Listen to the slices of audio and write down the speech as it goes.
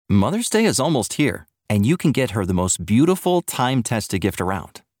Mother's Day is almost here, and you can get her the most beautiful time-tested gift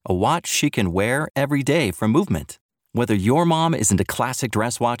around. A watch she can wear every day from Movement. Whether your mom is into classic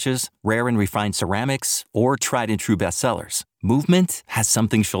dress watches, rare and refined ceramics, or tried-and-true bestsellers, Movement has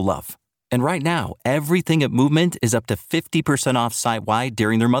something she'll love. And right now, everything at Movement is up to 50% off site-wide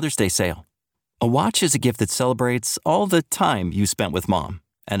during their Mother's Day sale. A watch is a gift that celebrates all the time you spent with mom.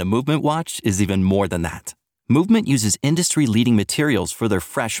 And a Movement watch is even more than that. Movement uses industry-leading materials for their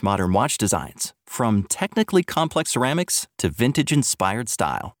fresh modern watch designs, from technically complex ceramics to vintage-inspired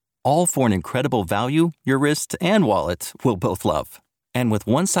style, all for an incredible value your wrist and wallet will both love. And with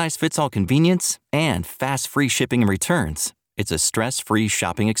one-size-fits-all convenience and fast free shipping and returns, it's a stress-free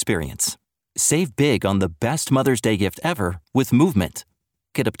shopping experience. Save big on the best Mother's Day gift ever with Movement.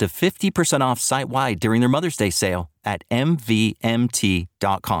 Get up to 50% off site-wide during their Mother's Day sale at MVMT.com.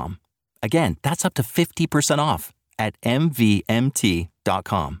 Again, that's up to 50% off at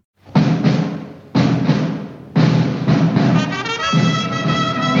MVMT.com.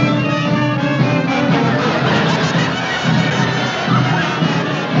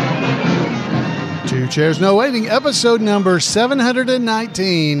 Two Chairs No Waiting, episode number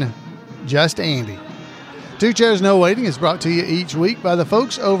 719, Just Andy. Two Chairs No Waiting is brought to you each week by the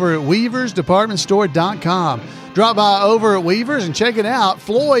folks over at WeaversDepartmentStore.com. Drop by over at Weavers and check it out.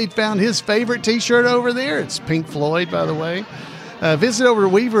 Floyd found his favorite t-shirt over there. It's Pink Floyd, by the way. Visit over to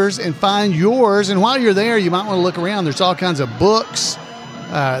Weavers and find yours. And while you're there, you might want to look around. There's all kinds of books.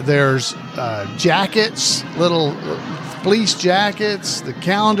 There's jackets, little fleece jackets. The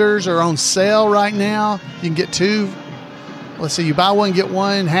calendars are on sale right now. You can get two. Let's see, you buy one, get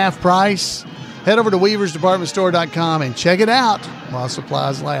one, half price. Head over to WeaversDepartmentStore.com and check it out while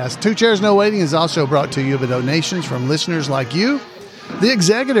supplies last. Two Chairs No Waiting is also brought to you by donations from listeners like you. The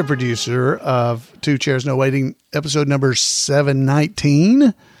executive producer of Two Chairs No Waiting, episode number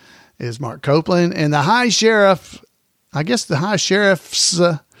 719, is Mark Copeland. And the high sheriff, I guess the high sheriffs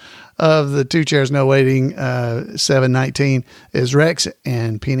of the Two Chairs No Waiting 719 is Rex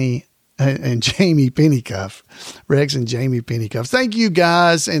and Penny and Jamie Pennycuff. Rex and Jamie Pennycuff. Thank you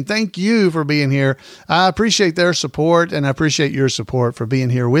guys, and thank you for being here. I appreciate their support, and I appreciate your support for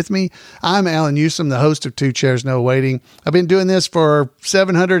being here with me. I'm Alan Newsom, the host of Two Chairs No Waiting. I've been doing this for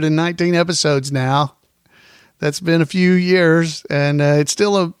 719 episodes now. That's been a few years, and it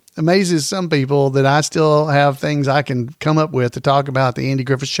still amazes some people that I still have things I can come up with to talk about the Andy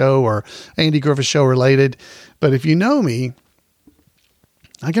Griffith Show or Andy Griffith Show related. But if you know me,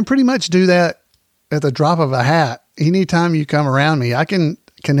 I can pretty much do that at the drop of a hat. Anytime you come around me, I can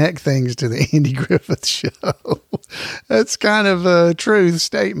connect things to the Andy Griffith Show. That's kind of a truth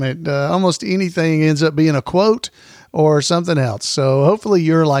statement. Almost anything ends up being a quote or something else. So hopefully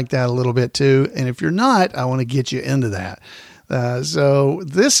you're like that a little bit too. And if you're not, I want to get you into that. So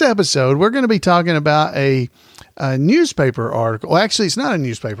this episode, we're going to be talking about a newspaper article. Well, actually, it's not a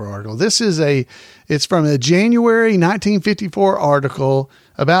newspaper article. It's from a January 1954 article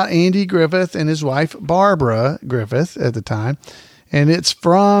about Andy Griffith and his wife, Barbara Griffith, at the time. And it's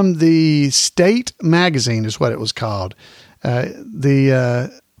from the State magazine is what it was called.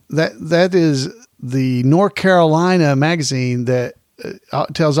 That is the North Carolina magazine that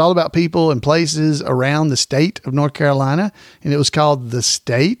tells all about people and places around the state of North Carolina. And it was called The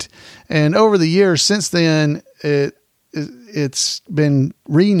State. And over the years since then, it's been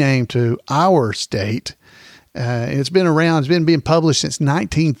renamed to Our State. It's been around. It's been being published since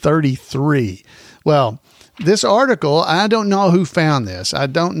 1933. Well, this article, I don't know who found this. I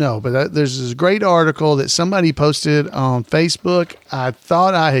don't know, but there's this great article that somebody posted on Facebook. I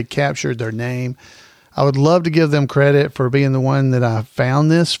thought I had captured their name. I would love to give them credit for being the one that I found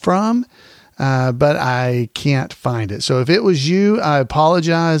this from, but I can't find it. So if it was you, I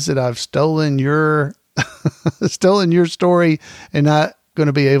apologize that I've stolen your story and not going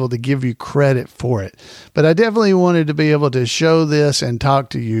to be able to give you credit for it. But I definitely wanted to be able to show this and talk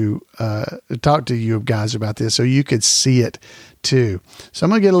to you guys about this so you could see it too. So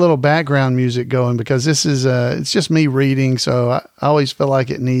I'm going to get a little background music going because this is it's just me reading. So I always feel like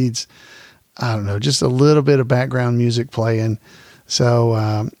it needs, I don't know, just a little bit of background music playing. So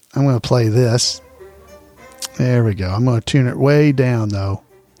I'm going to play this. There we go. I'm going to tune it way down though,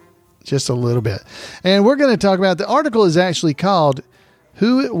 just a little bit. And we're going to talk about, the article is actually called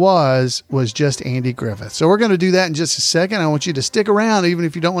Who It Was Just Andy Griffith. So we're going to do that in just a second. I want you to stick around. Even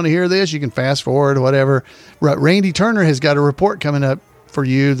if you don't want to hear this, you can fast forward or whatever. Randy Turner has got a report coming up for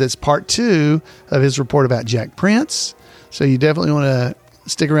you. That's part 2 of his report about Jack Prince. So you definitely want to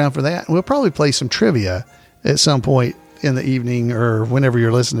stick around for that. We'll probably play some trivia at some point in the evening or whenever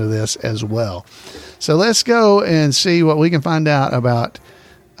you're listening to this as well. So let's go and see what we can find out about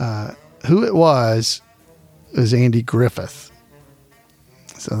who it was Andy Griffith.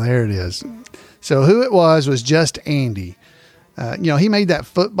 So there it is. So who it was Just Andy. He made that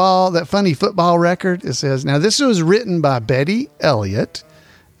funny football record. It says, now this was written by Betty Elliott.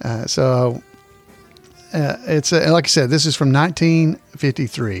 It's like I said, this is from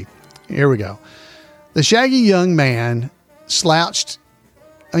 1953. Here we go. The shaggy young man slouched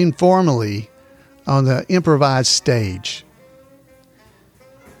informally on the improvised stage.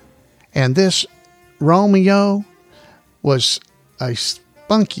 And this Romeo was a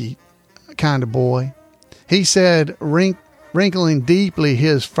spunky kind of boy. He said, wrinkling deeply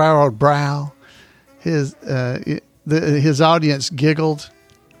his furrowed brow, his audience giggled.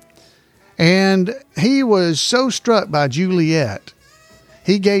 And he was so struck by Juliet,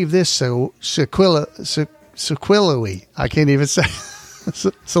 he gave this soliloquy. I can't even say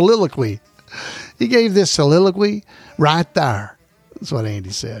soliloquy. He gave this soliloquy right there. That's what Andy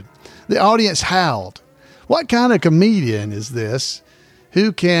said. The audience howled. What kind of comedian is this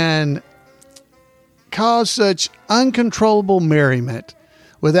who can cause such uncontrollable merriment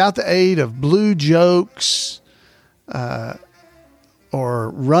without the aid of blue jokes, or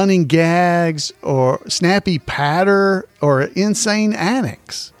running gags, or snappy patter, or insane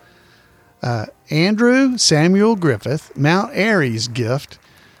antics? Andrew Samuel Griffith, Mount Airy's gift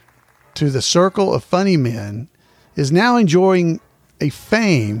to the circle of funny men, is now enjoying a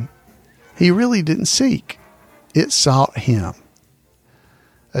fame he really didn't seek. It sought him.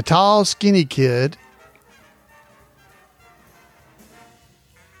 A tall, skinny kid.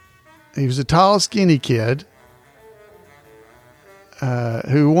 He was a tall, skinny kid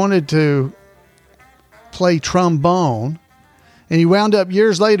who wanted to play trombone, and he wound up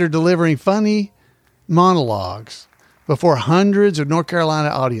years later delivering funny monologues before hundreds of North Carolina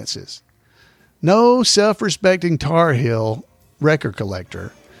audiences. No self-respecting Tar Heel record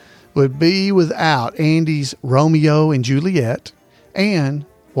collector would be without Andy's Romeo and Juliet, and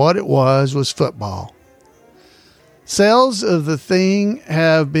what it was football. Sales of the thing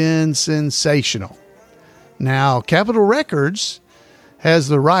have been sensational. Now, Capitol Records has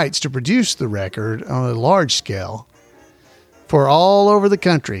the rights to produce the record on a large scale for all over the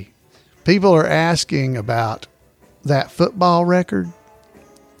country. People are asking about that football record.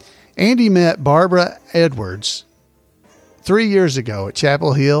 Andy met Barbara Edwards 3 years ago at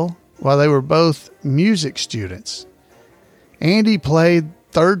Chapel Hill while they were both music students. Andy played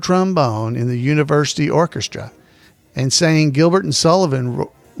third trombone in the university orchestra and sang Gilbert and Sullivan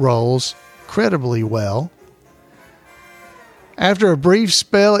roles credibly well. After a brief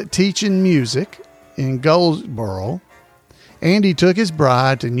spell at teaching music in Goldsboro, Andy took his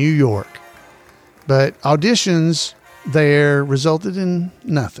bride to New York, but auditions there resulted in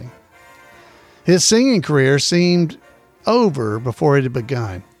nothing. His singing career seemed over before it had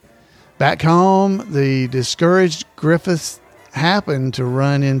begun. Back home, the discouraged Griffiths happened to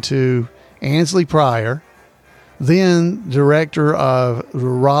run into Ansley Pryor, then director of the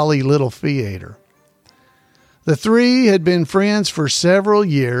Raleigh Little Theater. The three had been friends for several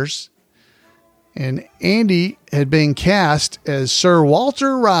years, and Andy had been cast as Sir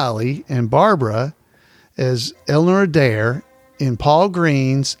Walter Raleigh and Barbara as Eleanor Dare in Paul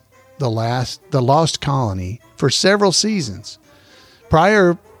Green's The Lost Colony for several seasons.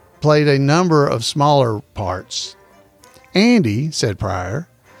 Pryor played a number of smaller parts. Andy, said Pryor,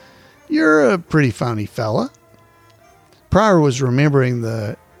 you're a pretty funny fella. Pryor was remembering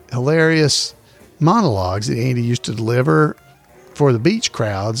the hilarious monologues that Andy used to deliver for the beach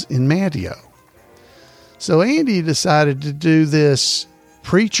crowds in Manteo. So Andy decided to do this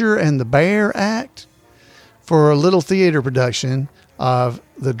Preacher and the Bear act for a little theater production of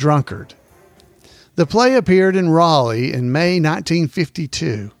The Drunkard. The play appeared in Raleigh in May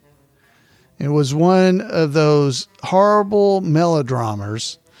 1952. It was one of those horrible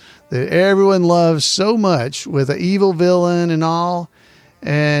melodramas that everyone loves so much, with an evil villain and all,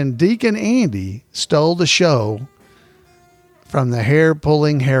 and Deacon Andy stole the show from the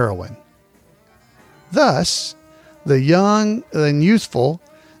hair-pulling heroine. Thus, the young and youthful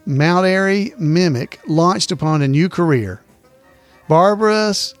Mount Airy mimic launched upon a new career.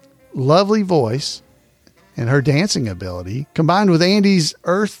 Barbara's lovely voice and her dancing ability, combined with Andy's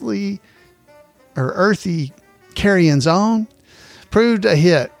earthy carryings on, proved a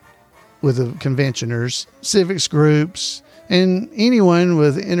hit with the conventioners, civics groups, and anyone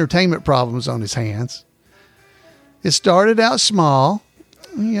with entertainment problems on his hands. It started out small,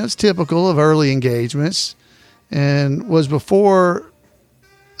 it's typical of early engagements, and was before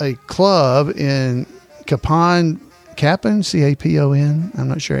a club in Capon, C-A-P-O-N, I'm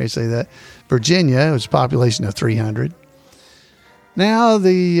not sure how you say that, Virginia. It was a population of 300. Now,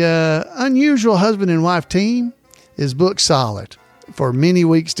 the unusual husband and wife team is booked solid for many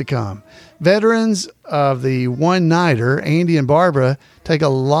weeks to come. Veterans of the one-nighter, Andy and Barbara, take a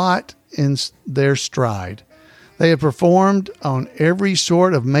lot in their stride. They have performed on every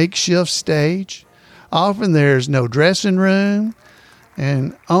sort of makeshift stage. Often there's no dressing room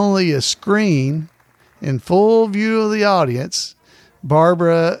and only a screen in full view of the audience.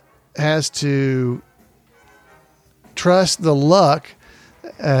 Barbara has to trust the luck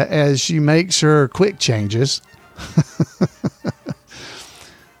as she makes her quick changes.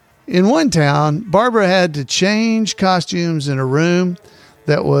 In one town, Barbara had to change costumes in a room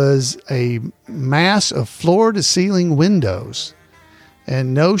that was a mass of floor-to-ceiling windows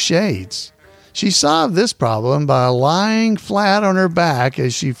and no shades. She solved this problem by lying flat on her back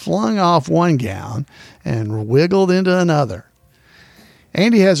as she flung off one gown and wiggled into another.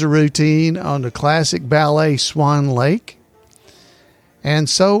 Andy has a routine on the classic ballet Swan Lake. And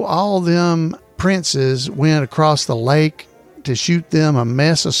so all them princes went across the lake to shoot them a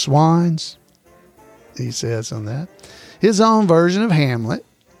mess of swans, he says on that. His own version of Hamlet,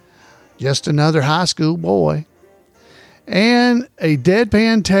 just another high school boy. And a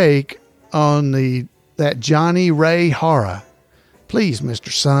deadpan take on that Johnny Ray horror, Please,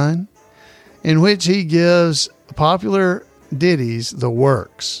 Mr. Sun, in which he gives popular ditties the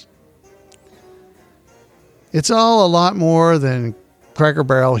works. It's all a lot more than Cracker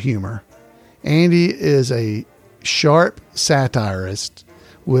Barrel humor. Andy is a sharp satirist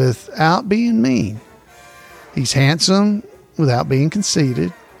without being mean. He's handsome without being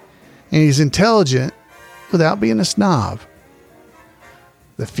conceited, and he's intelligent without being a snob.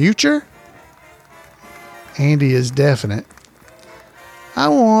 The future? Andy is definite. I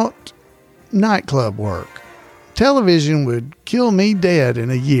want nightclub work. Television would kill me dead in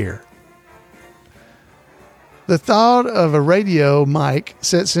a year. The thought of a radio mic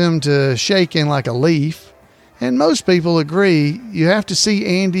sets him to shaking like a leaf, and most people agree you have to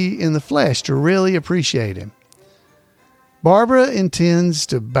see Andy in the flesh to really appreciate him. Barbara intends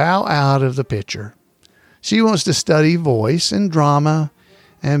to bow out of the picture. She wants to study voice and drama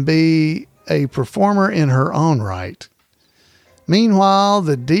and be a performer in her own right. Meanwhile,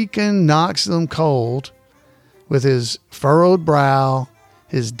 the deacon knocks them cold with his furrowed brow,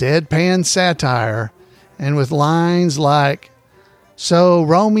 his deadpan satire, and with lines like, "So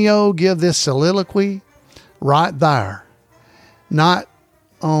Romeo give this soliloquy right there, not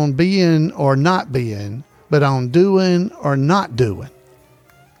on being or not being, but on doing or not doing."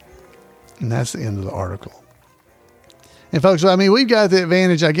 And that's the end of the article. And folks, I mean, we've got the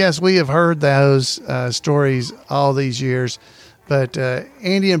advantage. I guess we have heard those stories all these years, but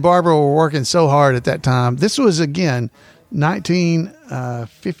Andy and Barbara were working so hard at that time. This was, again,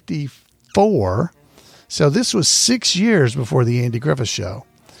 1954. So this was 6 years before the Andy Griffith Show.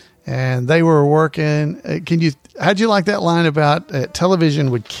 And they were working. How'd you like that line about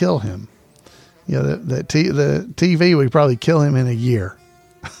television would kill him? You know, the TV would probably kill him in a year.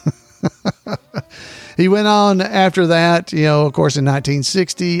 He went on after that, you know, of course, in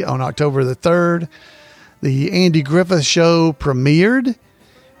 1960, on October the 3rd, the Andy Griffith Show premiered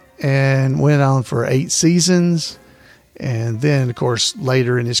and went on for 8 seasons. And then, of course,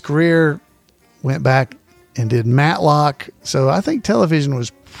 later in his career, went back and did Matlock. So I think television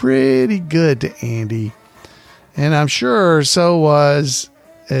was pretty good to Andy. And I'm sure so was,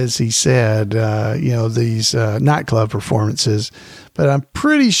 as he said, these nightclub performances. But I'm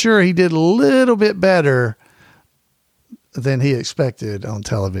pretty sure he did a little bit better than he expected on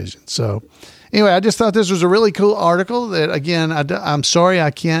television. So anyway, I just thought this was a really cool article that, again, I'm sorry I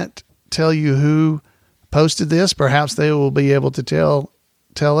can't tell you who posted this. Perhaps they will be able to tell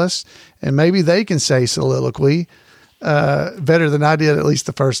us, and maybe they can say soliloquy better than I did, at least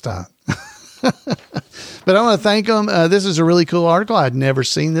the first time. But I want to thank them. This is a really cool article. I'd never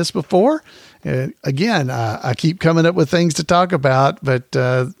seen this before. Again, I keep coming up with things to talk about, but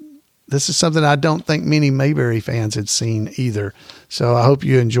this is something I don't think many Mayberry fans had seen either. So I hope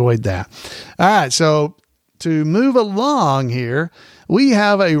you enjoyed that. All right. So to move along here, we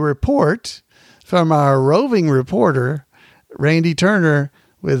have a report from our roving reporter, Randy Turner,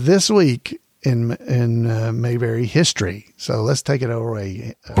 with This Week in Mayberry history. So let's take it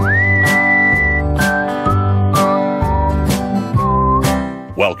away.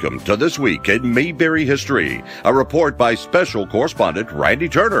 Welcome to This Week in Mayberry History, a report by Special Correspondent Randy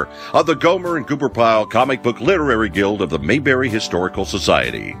Turner of the Gomer and Cooper Pyle Comic Book Literary Guild of the Mayberry Historical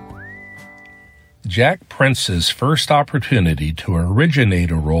Society. Jack Prince's first opportunity to originate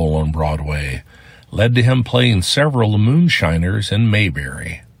a role on Broadway led to him playing several moonshiners in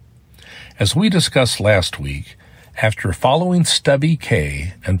Mayberry. As we discussed last week, After following Stubby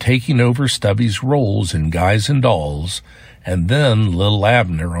Kaye and taking over Stubby's roles in Guys and Dolls and then Little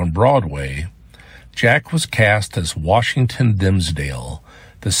Abner on Broadway, Jack was cast as Washington Dimsdale,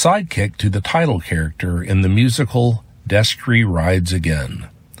 the sidekick to the title character in the musical Destry Rides Again.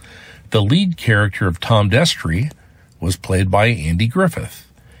 The lead character of Tom Destry was played by Andy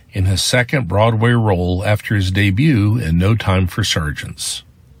Griffith in his second Broadway role after his debut in No Time for Sergeants.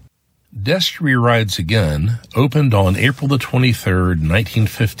 Destry Rides Again opened on April the 23rd,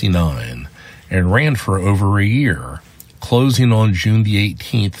 1959, and ran for over a year, closing on June the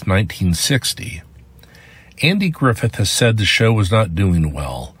 18th, 1960. Andy Griffith has said the show was not doing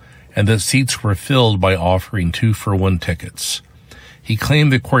well, and that seats were filled by offering 2-for-1 tickets. He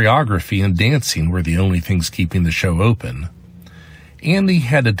claimed that choreography and dancing were the only things keeping the show open. Andy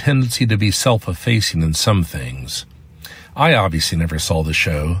had a tendency to be self-effacing in some things. I obviously never saw the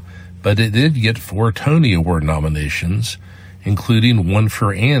show, but it did get 4 Tony Award nominations, including one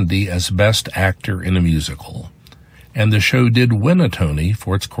for Andy as Best Actor in a Musical. And the show did win a Tony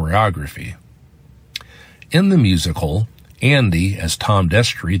for its choreography. In the musical, Andy, as Tom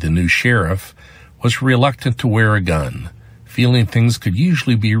Destry, the new sheriff, was reluctant to wear a gun, feeling things could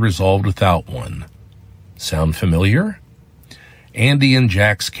usually be resolved without one. Sound familiar? Andy and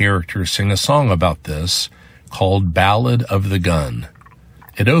Jack's characters sing a song about this called Ballad of the Gun.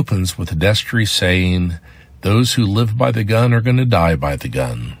 It opens with Destry saying, "Those who live by the gun are going to die by the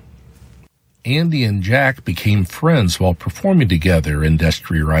gun." Andy and Jack became friends while performing together in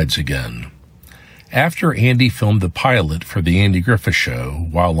Destry Rides Again. After Andy filmed the pilot for The Andy Griffith Show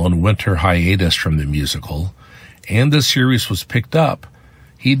while on winter hiatus from the musical, and the series was picked up,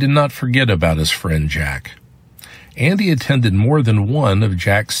 he did not forget about his friend Jack. Andy attended more than one of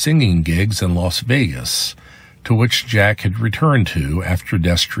Jack's singing gigs in Las Vegas, to which Jack had returned to after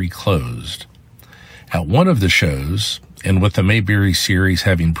Destry closed. At one of the shows, and with the Mayberry series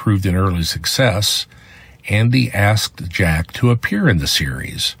having proved an early success, Andy asked Jack to appear in the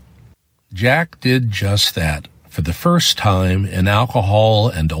series. Jack did just that for the first time in Alcohol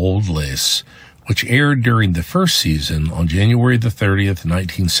and Old Lace, which aired during the first season on January the 30th,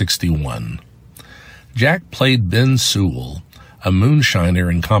 1961. Jack played Ben Sewell, a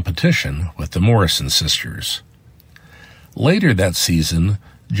moonshiner in competition with the Morrison sisters. Later that season,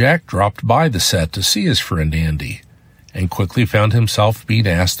 Jack dropped by the set to see his friend Andy, and quickly found himself being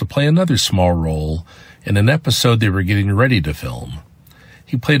asked to play another small role in an episode they were getting ready to film.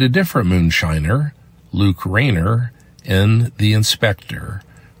 He played a different moonshiner, Luke Rayner, in The Inspector,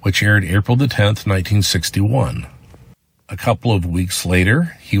 which aired April the 10th, 1961. A couple of weeks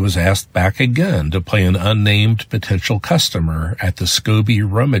later, he was asked back again to play an unnamed potential customer at the Scobie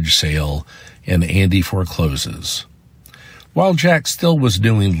rummage sale in Andy Forecloses. While Jack still was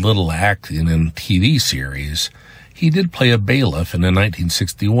doing little acting in TV series, he did play a bailiff in a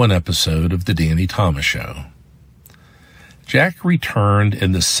 1961 episode of The Danny Thomas Show. Jack returned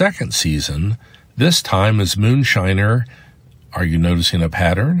in the second season, this time as moonshiner, are you noticing a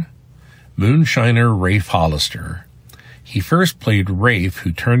pattern? Moonshiner Rafe Hollister. He first played Rafe,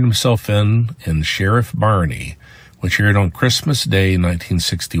 who turned himself in Sheriff Barney, which aired on Christmas Day,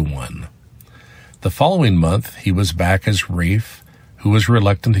 1961. The following month, he was back as Rafe, who was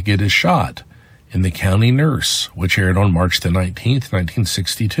reluctant to get his shot, in The County Nurse, which aired on March the 19th,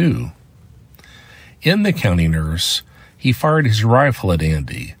 1962. In The County Nurse, he fired his rifle at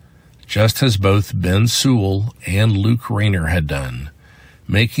Andy, just as both Ben Sewell and Luke Rayner had done,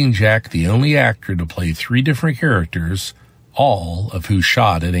 making Jack the only actor to play 3 different characters, all of who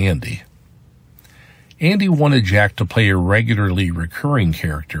shot at Andy. Andy wanted Jack to play a regularly recurring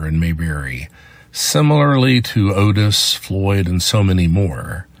character in Mayberry, similarly to Otis, Floyd, and so many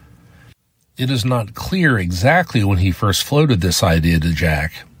more. It is not clear exactly when he first floated this idea to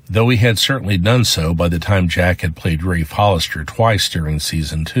Jack, though he had certainly done so by the time Jack had played Rafe Hollister twice during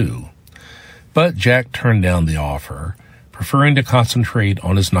season 2. But Jack turned down the offer, preferring to concentrate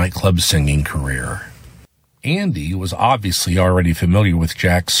on his nightclub singing career. Andy was obviously already familiar with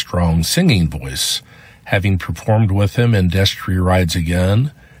Jack's strong singing voice, having performed with him in Destry Rides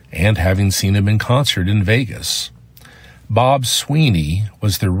Again, and having seen him in concert in Vegas. Bob Sweeney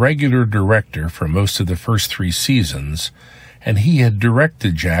was the regular director for most of the first 3 seasons, and he had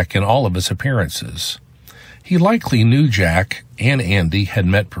directed Jack in all of his appearances. He likely knew Jack and Andy had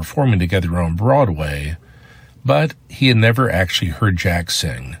met performing together on Broadway, but he had never actually heard Jack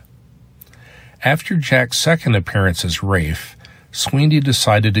sing. After Jack's second appearance as Rafe, Sweeney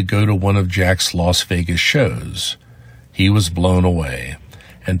decided to go to one of Jack's Las Vegas shows. He was blown away,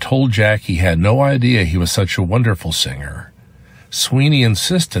 and told Jack he had no idea he was such a wonderful singer. Sweeney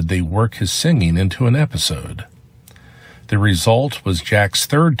insisted they work his singing into an episode. The result was Jack's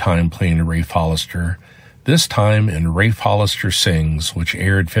third time playing Rafe Hollister, this time in Rafe Hollister Sings, which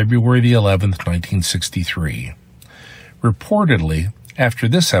aired February the 11th, 1963. Reportedly, after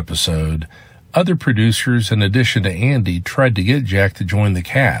this episode, other producers, in addition to Andy, tried to get Jack to join the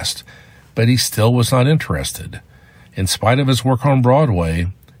cast, but he still was not interested. In spite of his work on Broadway,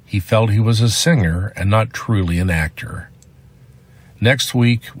 he felt he was a singer and not truly an actor. Next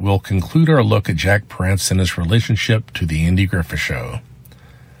week, we'll conclude our look at Jack Prince and his relationship to The Andy Griffith Show.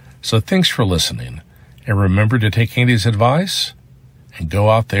 So thanks for listening, and remember to take Andy's advice and go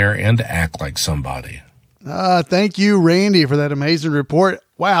out there and act like somebody. Thank you, Randy, for that amazing report.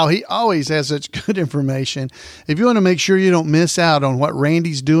 Wow, he always has such good information. If you want to make sure you don't miss out on what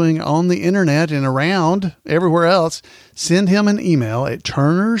Randy's doing on the internet and around everywhere else, send him an email at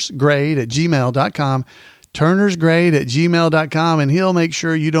turnersgrade@gmail.com. turnersgrade@gmail.com, and he'll make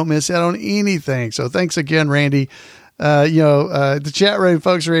sure you don't miss out on anything. So thanks again, Randy. The chat room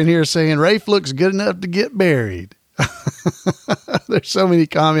folks are in here saying Rafe looks good enough to get buried. There's so many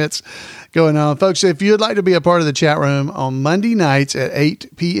comments going on. Folks, if you'd like to be a part of the chat room on Monday nights at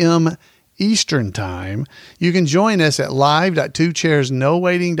 8 p.m. Eastern Time, you can join us at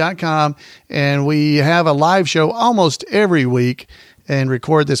live.2chairsnowaiting.com, and we have a live show almost every week and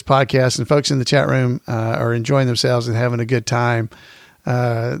record this podcast, and folks in the chat room are enjoying themselves and having a good time.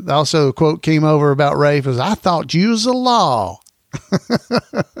 Also, a quote came over about Rafe was, "I thought you was the law."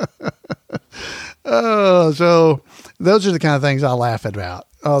 So those are the kind of things I laugh about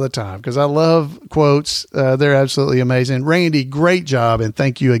all the time because I love quotes. They're absolutely amazing. Randy, great job, and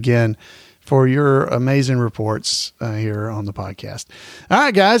thank you again for your amazing reports here on the podcast. All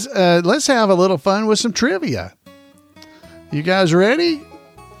right, guys, let's have a little fun with some trivia. You guys ready?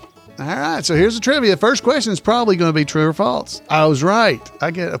 All right, so here's the trivia. First question is probably going to be true or false. I was right.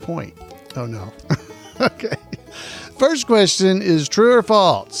 I get a point. Oh, no. Okay. First question is true or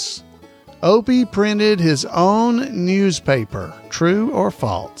false. Opie printed his own newspaper. True or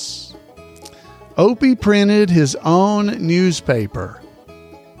false? Opie printed his own newspaper.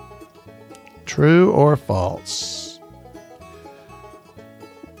 True or false?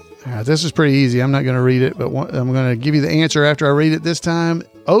 This is pretty easy. I'm not going to read it, but I'm going to give you the answer after I read it this time.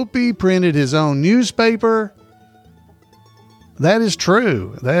 Opie printed his own newspaper. That is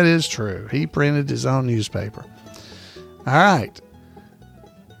true. That is true. He printed his own newspaper. All right.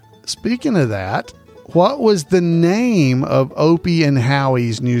 Speaking of that, what was the name of Opie and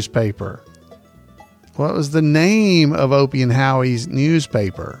Howie's newspaper? What was the name of Opie and Howie's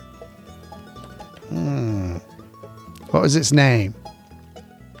newspaper? What was its name?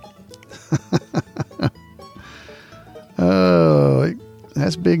 Oh,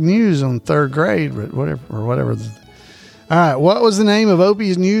 that's big news on third grade, but whatever. All right. What was the name of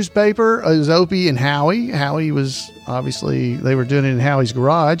Opie's newspaper? It was Opie and Howie. Howie was obviously, they were doing it in Howie's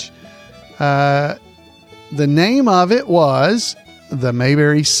garage. The name of it was the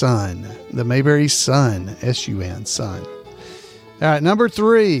Mayberry Sun. The Mayberry Sun, S-U-N, Sun. All right. Number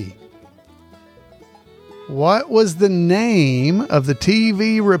 3. What was the name of the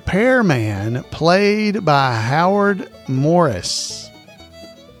TV repairman played by Howard Morris?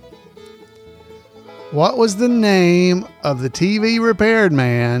 What was the name of the TV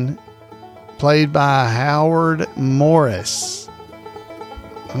repairman played by Howard Morris?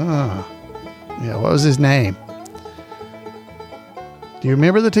 What was his name? Do you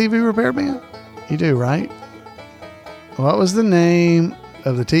remember the TV repairman? You do, right? What was the name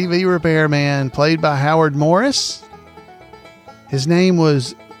of the TV repairman played by Howard Morris? His name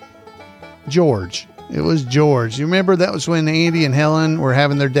was George. It was George. You remember that was when Andy and Helen were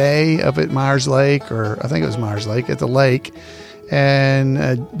having their day up at Myers Lake, or I think it was Myers Lake, at the lake.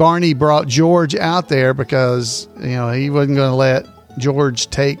 And Barney brought George out there because, he wasn't going to let George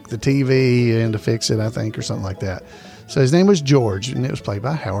take the TV in to fix it, I think, or something like that. So his name was George, and it was played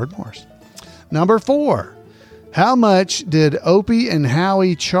by Howard Morris. Number 4. How much did Opie and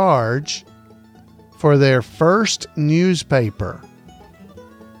Howie charge for their first newspaper?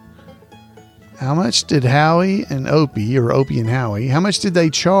 How much did Howie and Opie, or Opie and Howie, how much did they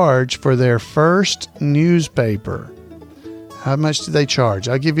charge for their first newspaper? How much did they charge?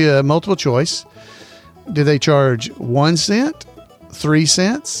 I'll give you a multiple choice. Did they charge 1 cent, 3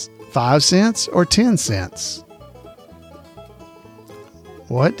 cents, 5 cents, or 10 cents?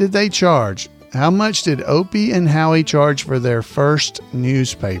 What did they charge? How much did Opie and Howie charge for their first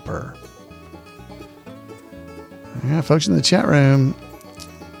newspaper? Yeah, folks in the chat room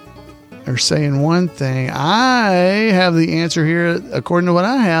are saying one thing. I have the answer here according to what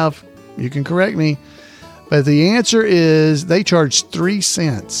I have. You can correct me. But the answer is they charged 3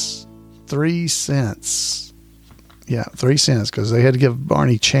 cents. 3 cents. Yeah, 3 cents because they had to give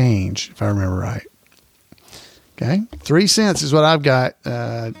Barney change, if I remember right. Okay, 3 cents is what I've got.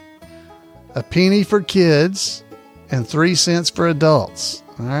 A penny for kids and 3 cents for adults.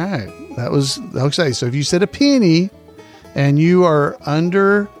 All right, that was okay. So if you said a penny and you are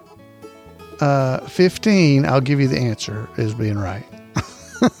under 15, I'll give you the answer as being right.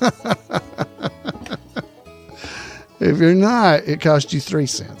 If you're not, it costs you 3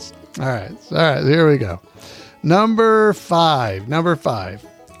 cents. All right, here we go. Number five.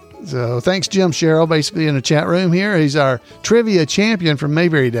 So thanks, Jim Sherrill, basically in the chat room here. He's our trivia champion from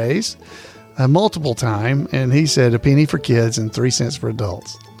Mayberry days, multiple time. And he said a penny for kids and 3 cents for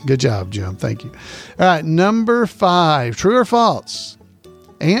adults. Good job, Jim. Thank you. All right. Number 5, true or false?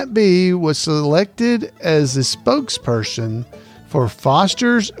 Aunt Bee was selected as the spokesperson for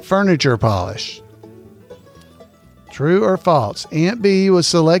Foster's Furniture Polish. True or false? Aunt Bee was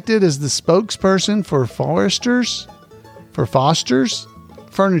selected as the spokesperson for Foster's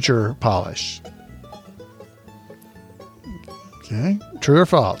Furniture Polish. Okay. True or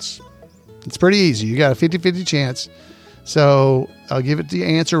false? It's pretty easy. You got a 50-50 chance. So I'll give it the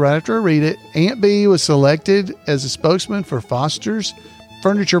answer right after I read it. Aunt Bee was selected as a spokesman for Foster's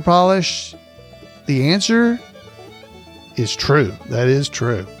Furniture Polish. The answer is true. That is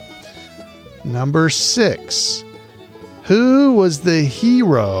true. Number 6. Who was the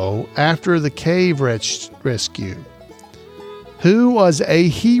hero after the cave rescue? Who was a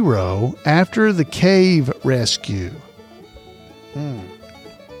hero after the cave rescue?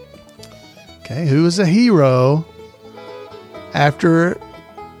 Okay, who was a hero after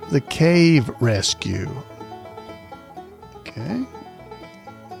the cave rescue? Okay.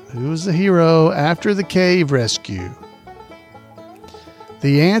 Who was the hero after the cave rescue?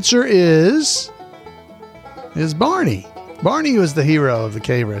 The answer is Barney. Barney was the hero of the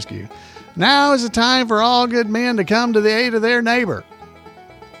cave rescue. Now is the time for all good men to come to the aid of their neighbor.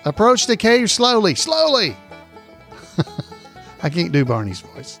 Approach the cave slowly. I can't do Barney's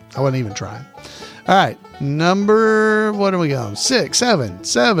voice. I wasn't even trying. All right. What are we going?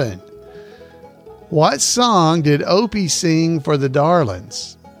 7. What song did Opie sing for the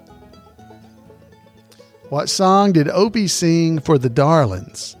Darlings? What song did Opie sing for the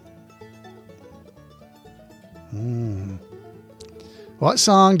Darlings? What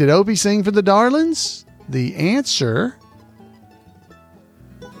song did Opie sing for the Darlings? The answer.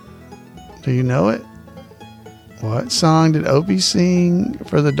 Do you know it? What song did Opie sing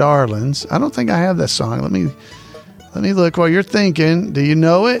for the Darlings? I don't think I have that song. Let me look while you're thinking. Do you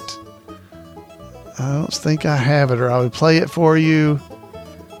know it? I don't think I have it, or I would play it for you.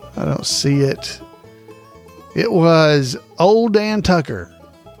 I don't see it. It was Old Dan Tucker.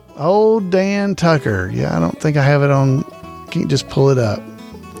 Old Dan Tucker. Yeah, I don't think I have it on. Can't just pull it up.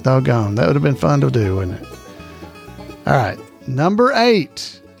 Doggone. That would have been fun to do, wouldn't it? All right. Number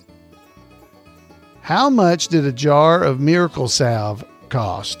 8. How much did a jar of Miracle Salve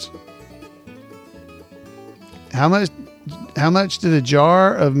cost? How much did a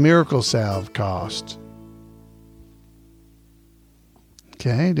jar of Miracle Salve cost?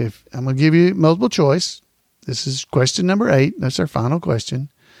 Okay. I'm going to give you multiple choice. This is question number 8. That's our final question.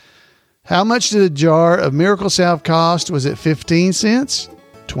 How much did a jar of Miracle Salve cost? Was it 15 cents,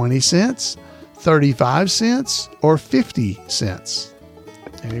 20 cents, 35 cents, or 50 cents?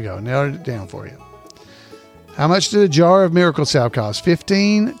 There you go. Narrowed it down for you. How much did a jar of Miracle Salve cost?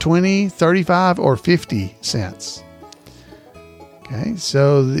 15, 20, 35, or 50 cents? Okay,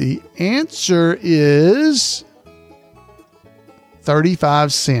 so the answer is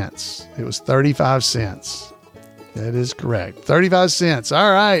 35 cents. It was 35 cents. That is correct. 35 cents.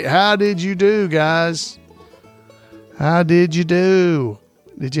 All right. How did you do, guys? How did you do?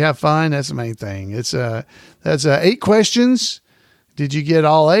 Did you have fun? That's the main thing. That's 8 questions. Did you get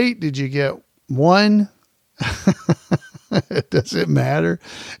all 8? Did you get 1? Does it matter?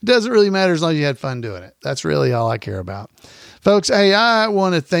 It doesn't really matter as long as you had fun doing it. That's really all I care about. Folks, hey, I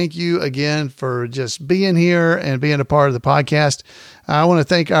want to thank you again for just being here and being a part of the podcast. I want to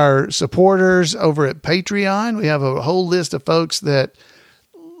thank our supporters over at Patreon. We have a whole list of folks that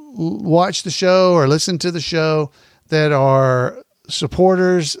watch the show or listen to the show that are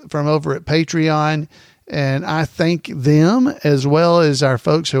supporters from over at Patreon. And I thank them, as well as our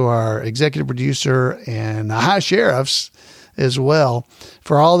folks who are executive producer and high sheriffs as well,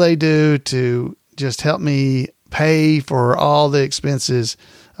 for all they do to just help me pay for all the expenses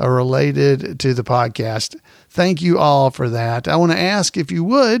related to the podcast. Thank you all for that. I want to ask if you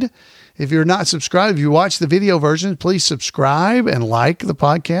would, if you're not subscribed, if you watch the video version, please subscribe and like the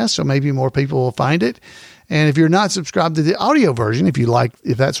podcast so maybe more people will find it. And if you're not subscribed to the audio version,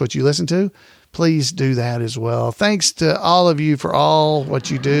 if that's what you listen to, please do that as well. Thanks to all of you for all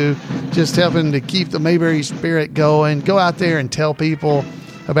what you do, just helping to keep the Mayberry spirit going. Go out there and tell people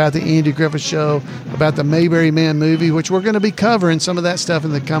about the Andy Griffith Show, about the Mayberry Man movie, which we're going to be covering some of that stuff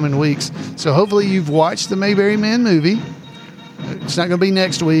in the coming weeks. So hopefully you've watched the Mayberry Man movie. It's not going to be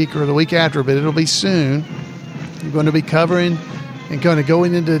next week or the week after, but it'll be soon. We're going to be covering and kind of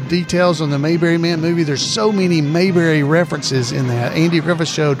going into details on the Mayberry Man movie. There's so many Mayberry references in that Andy Griffith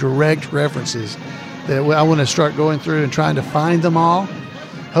Show direct references that I want to start going through and trying to find them all.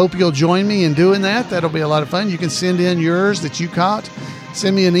 Hope you'll join me in doing that. That'll be a lot of fun. You can send in yours that you caught.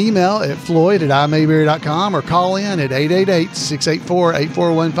 Send me an email at floyd@imayberry.com or call in at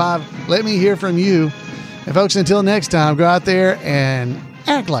 888-684-8415. Let me hear from you. And folks, until next time, go out there and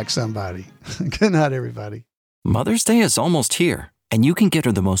act like somebody. Good night, everybody. Mother's Day is almost here, and you can get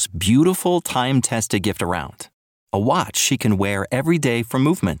her the most beautiful time-tested gift around. A watch she can wear every day from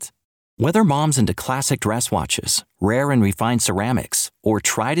Movement. Whether mom's into classic dress watches, rare and refined ceramics, or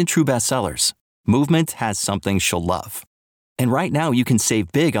tried and true bestsellers, Movement has something she'll love. And right now you can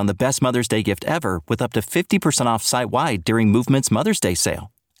save big on the best Mother's Day gift ever with up to 50% off site-wide during Movement's Mother's Day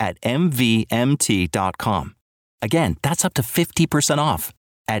sale at MVMT.com. Again, that's up to 50% off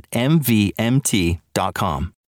at MVMT.com.